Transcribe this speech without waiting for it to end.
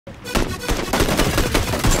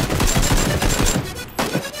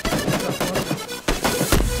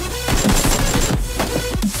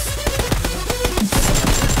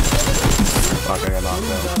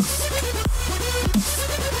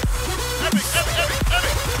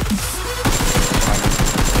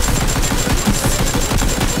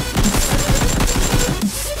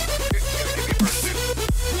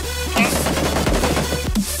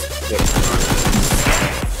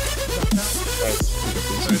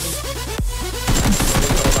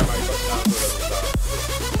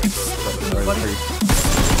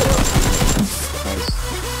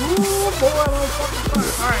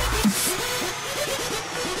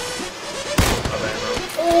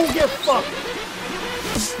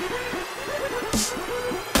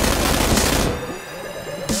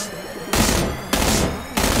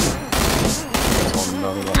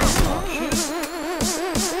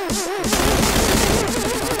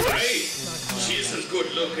Hey, she's as good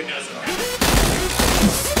looking as a man.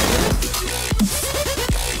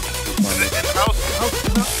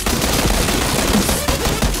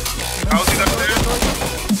 How's he upstairs?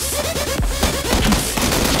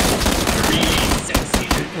 Really sexy.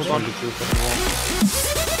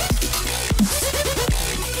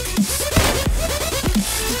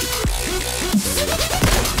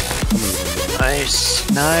 Nice,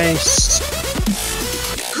 nice.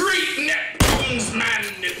 Great Neptune's man.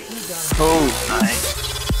 Oh, nice.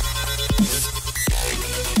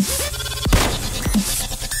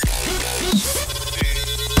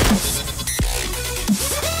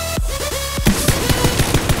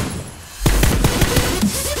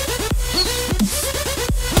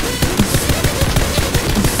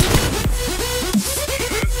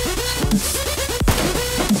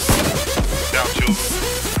 Down two.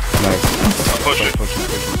 Nice. Push it. Push it.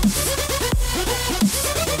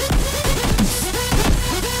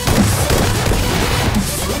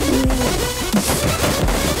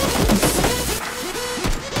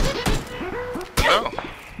 Oh.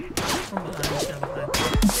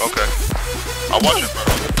 Okay. I'll watch it, bro.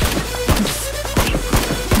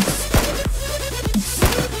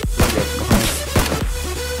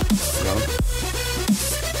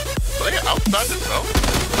 Are they outside this zone?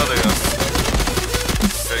 No, they are.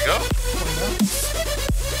 There you go.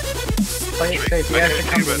 Play it safe, he has to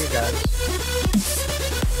come to you guys.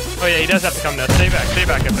 Oh yeah, he does have to come now. Stay back,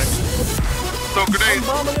 Epic. Throw grenades.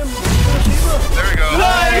 There we go.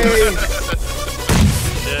 Nice!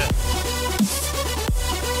 Yeah.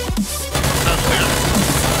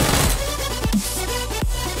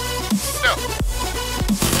 No.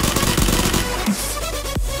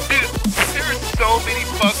 Dude, there are so many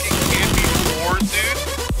fucking campy wars, dude,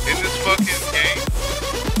 in this fucking game.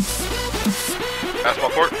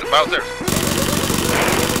 Basketball court, about there.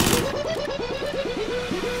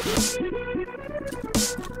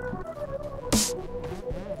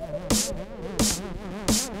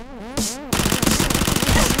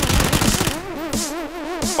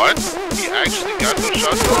 What? He actually got those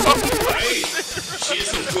shots off? Hey, she's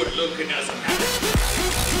as good looking as a man.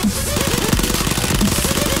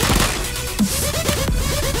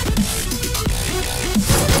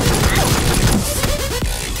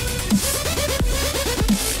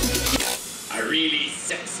 A really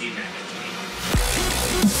sexy man.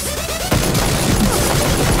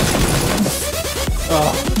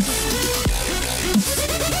 Oh.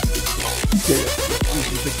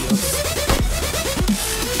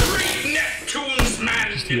 Great Neptune's man.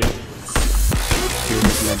 Here,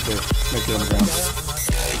 make it on the ground.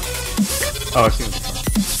 Oh, I see him.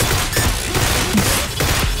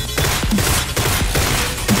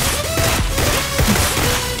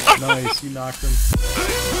 Nice, you knocked him.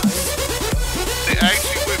 They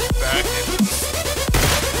actually went back into the...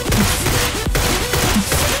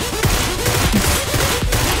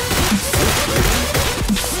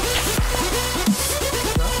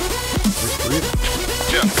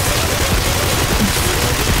 Yeah.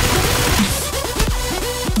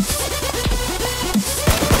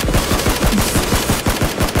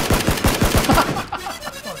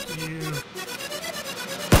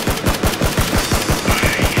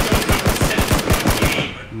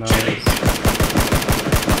 Nice.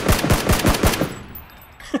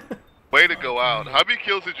 Way to go out. How many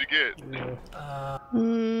kills did you get?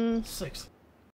 Yeah. 6.